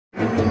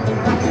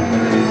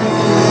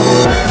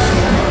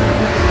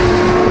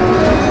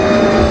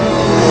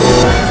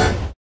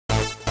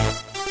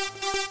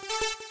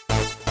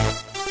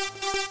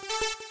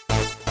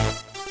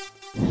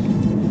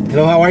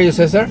Hello, how are you,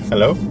 Cesar?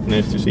 Hello,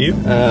 nice to see you.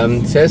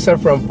 Cesar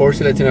from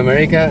Porsche Latin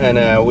America, and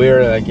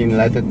we're like in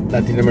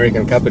Latin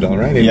American capital,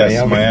 right? In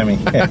yes, Miami,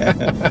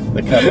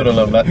 the capital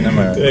of Latin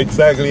America.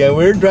 Exactly, and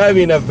we're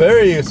driving a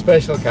very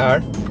special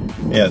car.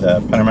 Yeah, the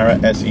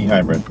Panamera S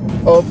E-Hybrid.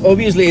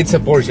 Obviously, it's a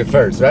Porsche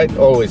first, right?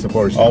 Always a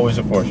Porsche. Always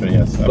a Porsche,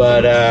 yes. Absolutely.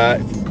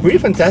 But pretty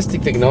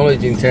fantastic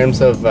technology in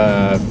terms of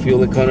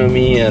fuel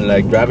economy and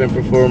like driving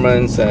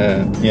performance.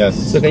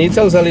 Yes. So can you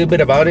tell us a little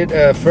bit about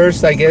it?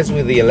 First, I guess,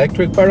 with the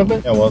electric part of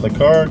it? Yeah, well, the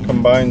car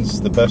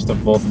combines the best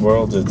of both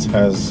worlds. It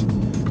has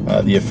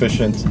the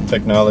efficient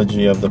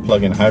technology of the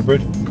plug-in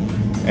hybrid.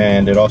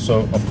 And it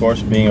also, of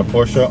course, being a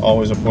Porsche,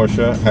 always a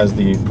Porsche, has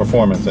the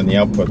performance and the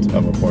output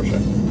of a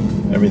Porsche.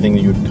 Everything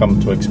that you'd come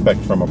to expect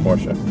from a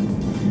Porsche.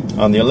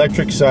 On the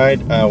electric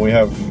side, we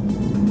have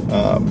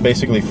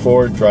basically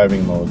 4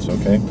 driving modes,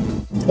 okay?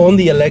 On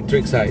the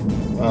electric side?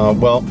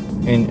 Well,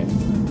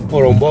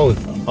 or on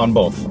both? On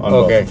both.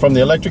 Okay. Both. From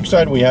the electric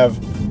side, we have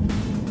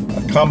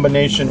a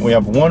combination. We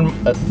have one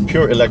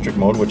pure electric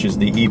mode, which is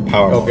the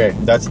e-power mode. Okay.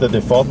 That's the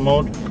default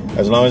mode.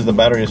 As long as the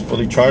battery is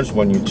fully charged,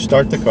 when you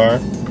start the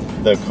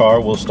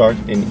car will start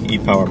in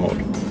e-power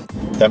mode.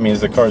 That means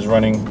the car is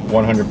running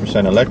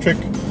 100% electric.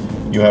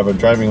 You have a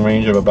driving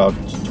range of about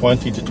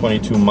 20 to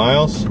 22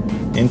 miles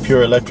in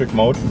pure electric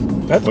mode.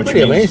 That's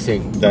pretty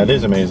amazing. That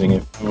is amazing.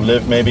 If you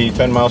live maybe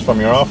 10 miles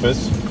from your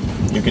office,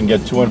 you can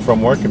get to and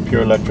from work in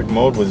pure electric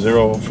mode with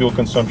 0 fuel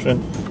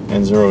consumption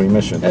and 0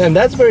 emissions. And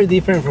that's very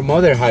different from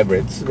other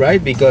hybrids,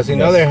 right? Because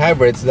in other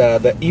hybrids,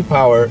 the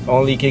e-power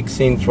only kicks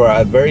in for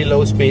a very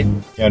low speed.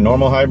 Yeah,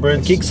 normal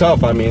hybrids. Kicks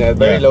off, I mean, at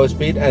very low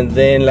speed, and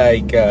then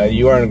like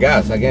you are on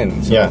gas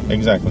again. So. Yeah,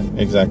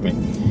 exactly.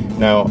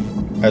 Now,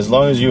 as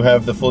long as you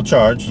have the full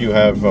charge, you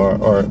have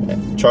or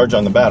charge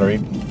on the battery,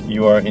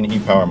 you are in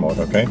e-power mode,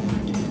 okay?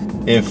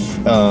 If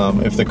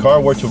the car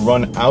were to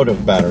run out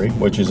of battery,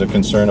 which is a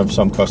concern of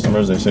some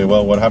customers, they say,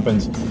 well, what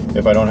happens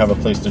if I don't have a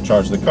place to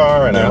charge the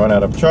car and I run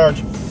out of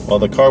charge? Well,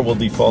 the car will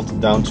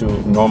default down to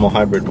normal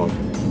hybrid mode,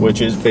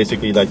 which is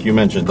basically, like you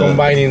mentioned,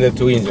 combining the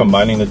two engines.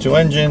 Combining the 2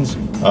 engines.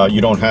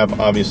 You don't have,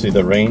 obviously,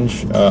 the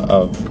range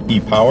of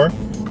e-power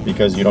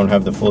because you don't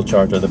have the full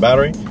charge of the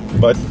battery,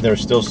 but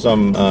there's still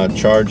some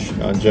charge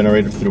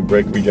generated through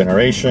brake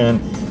regeneration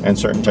and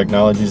certain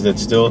technologies that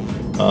still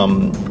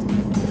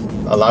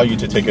allow you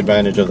to take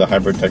advantage of the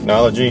hybrid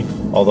technology,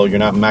 although you're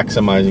not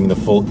maximizing the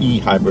full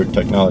e-hybrid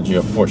technology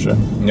of Porsche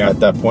at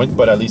that point,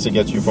 but at least it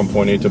gets you from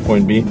point A to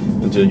point B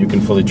until you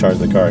can fully charge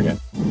the car again.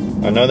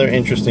 Another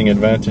interesting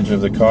advantage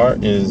of the car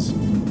is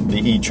the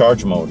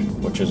e-charge mode,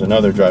 which is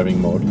another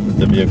driving mode that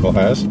the vehicle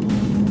has.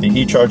 The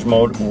e-charge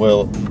mode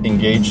will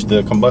engage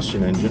the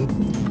combustion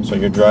engine, so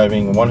you're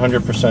driving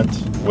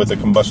 100% with the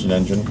combustion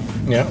engine,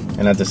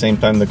 and at the same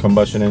time the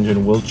combustion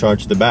engine will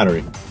charge the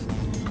battery.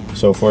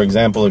 So for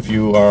example, if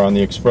you are on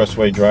the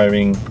expressway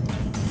driving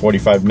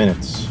 45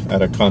 minutes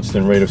at a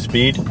constant rate of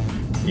speed,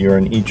 you're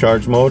in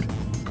e-charge mode,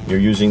 you're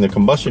using the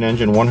combustion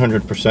engine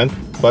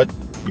 100%, but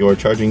you're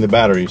charging the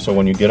battery. So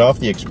when you get off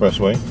the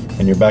expressway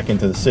and you're back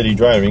into the city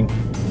driving,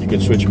 you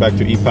can switch back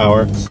to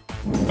e-power.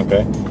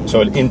 Okay, so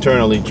it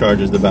internally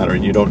charges the battery.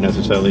 You don't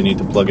necessarily need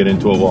to plug it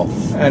into a wall.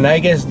 And I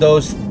guess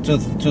those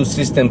two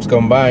systems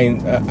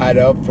combined add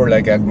up for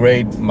like a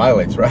great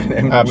mileage, right?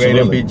 And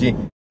absolutely. Great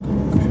MPG.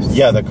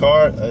 Yeah, the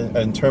car,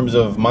 in terms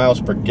of miles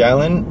per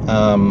gallon,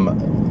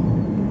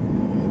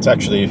 it's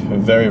actually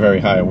very, very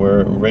high.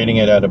 We're rating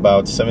it at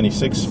about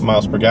 76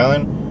 miles per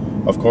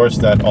gallon. Of course,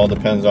 that all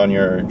depends on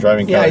your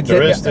driving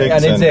characteristics.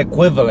 And it's the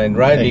equivalent,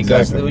 right?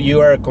 Exactly. Because you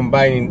are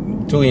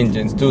combining 2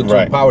 engines, two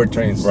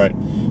powertrains. Right.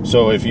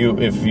 So if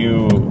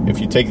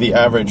you take the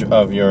average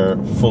of your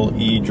full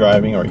E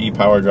driving or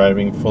e-power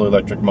driving, full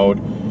electric mode,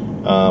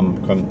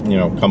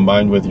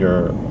 combined with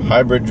your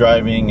hybrid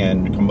driving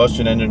and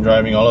combustion engine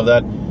driving, all of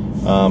that,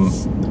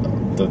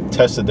 the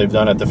tests that they've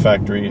done at the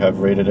factory have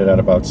rated it at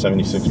about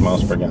 76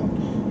 miles per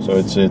gallon. So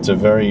it's a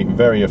very,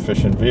 very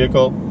efficient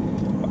vehicle.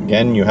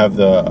 Again, you have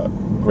the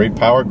great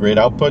power, great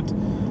output.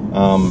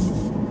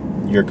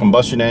 Your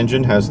combustion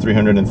engine has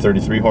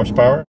 333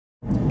 horsepower.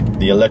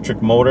 The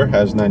electric motor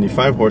has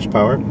 95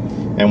 horsepower.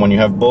 And when you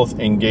have both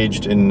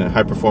engaged in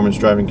high-performance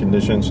driving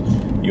conditions,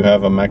 you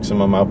have a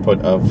maximum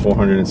output of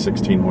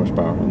 416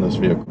 horsepower on this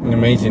vehicle.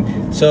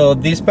 Amazing. So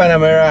this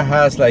Panamera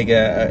has like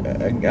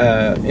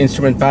a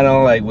instrument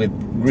panel like with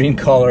green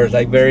colors,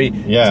 like very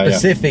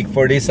specific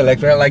for this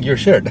electric, like your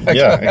shirt. Actually.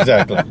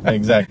 Yeah,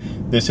 exactly.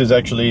 This is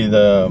actually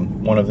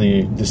one of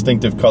the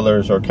distinctive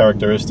colors or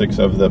characteristics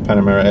of the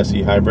Panamera S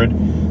E-Hybrid.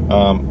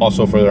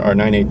 Also for our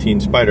 918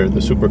 Spider,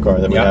 the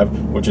supercar that we have,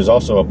 which is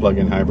also a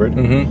plug-in hybrid.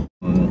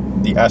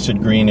 The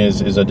acid green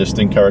is a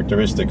distinct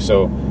characteristic.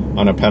 So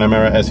on a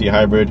Panamera S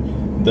E-Hybrid,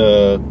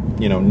 the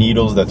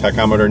needles, the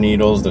tachometer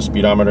needles, the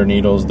speedometer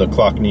needles, the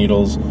clock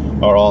needles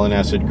are all in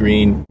acid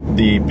green.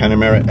 The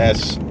Panamera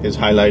S is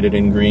highlighted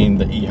in green.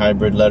 The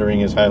E-Hybrid lettering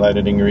is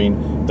highlighted in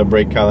green. The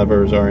brake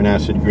calipers are in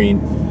acid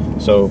green.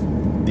 So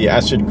the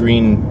acid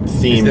green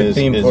theme is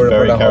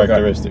very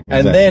characteristic.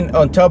 And then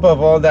on top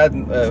of all that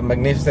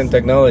magnificent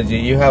technology,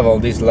 you have all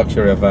this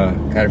luxury of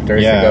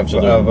characteristic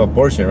of a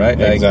Porsche, right?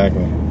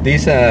 Exactly. Like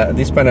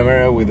this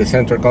Panamera with the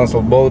center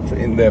console both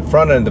in the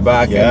front and the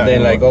back, and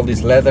then like all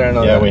this leather and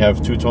all that. Yeah, we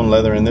have two-tone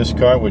leather in this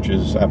car, which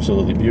is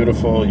absolutely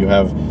beautiful. You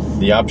have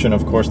the option,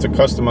 of course, to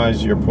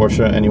customize your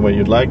Porsche any way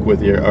you'd like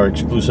with our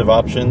exclusive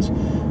options.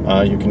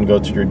 You can go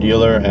to your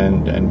dealer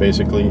and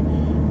basically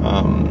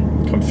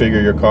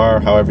configure your car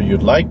however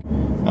you'd like.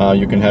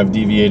 You can have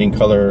deviating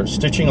color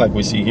stitching like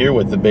we see here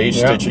with the beige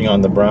stitching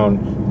on the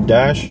brown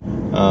dash.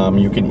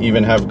 You can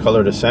even have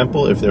color to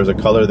sample if there's a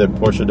color that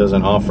Porsche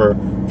doesn't offer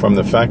from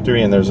the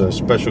factory, and there's a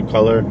special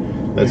color.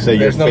 Let's say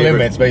your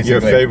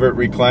favorite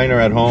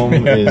recliner at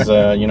home is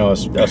you know,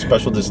 a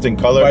special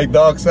distinct color. My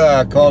dog's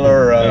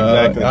color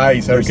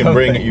eyes or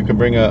something. You can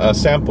bring a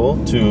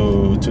sample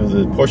to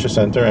the Porsche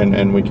Center,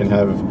 and we can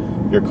have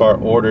your car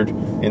ordered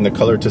in the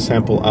color to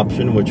sample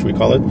option, which we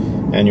call it,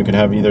 and you can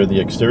have either the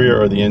exterior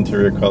or the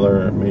interior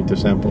color made to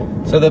sample.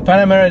 So the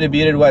Panamera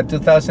debuted what,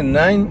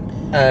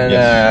 2009,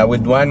 and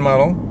with one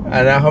model,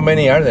 and now how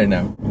many are there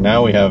now?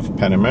 Now we have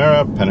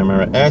Panamera,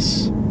 Panamera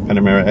S,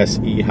 Panamera S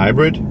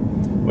E-Hybrid.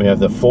 We have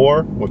the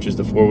 4, which is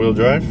the 4-wheel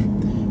drive,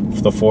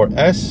 the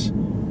 4S,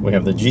 we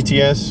have the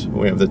GTS,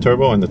 we have the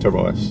Turbo, and the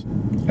Turbo S.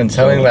 And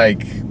selling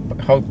like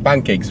hot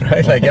pancakes,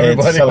 right? Like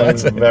everybody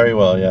wants it. Very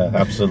well, yeah,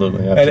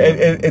 absolutely. And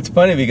it's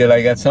funny because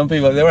like at some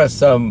people, there were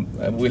some,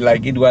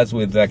 like it was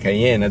with the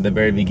Cayenne at the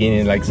very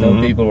beginning, like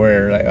some people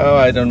were like, oh,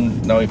 I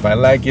don't know if I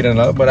like it or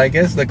not, but I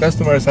guess the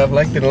customers have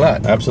liked it a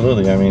lot.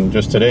 Absolutely. I mean,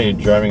 just today,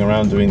 driving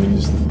around doing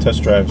these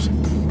test drives,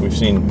 we've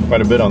seen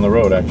quite a bit on the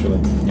road, actually.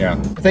 Yeah.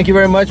 Thank you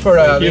very much for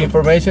the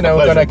information. I'm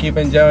going to keep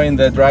enjoying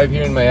the drive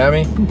here in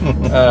Miami.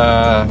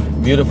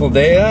 Beautiful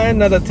day,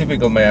 not a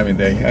typical Miami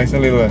day. It's a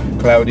little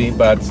cloudy,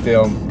 but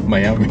still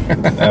Miami.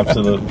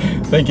 Absolutely.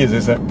 Thank you,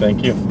 Cesar.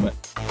 Thank you.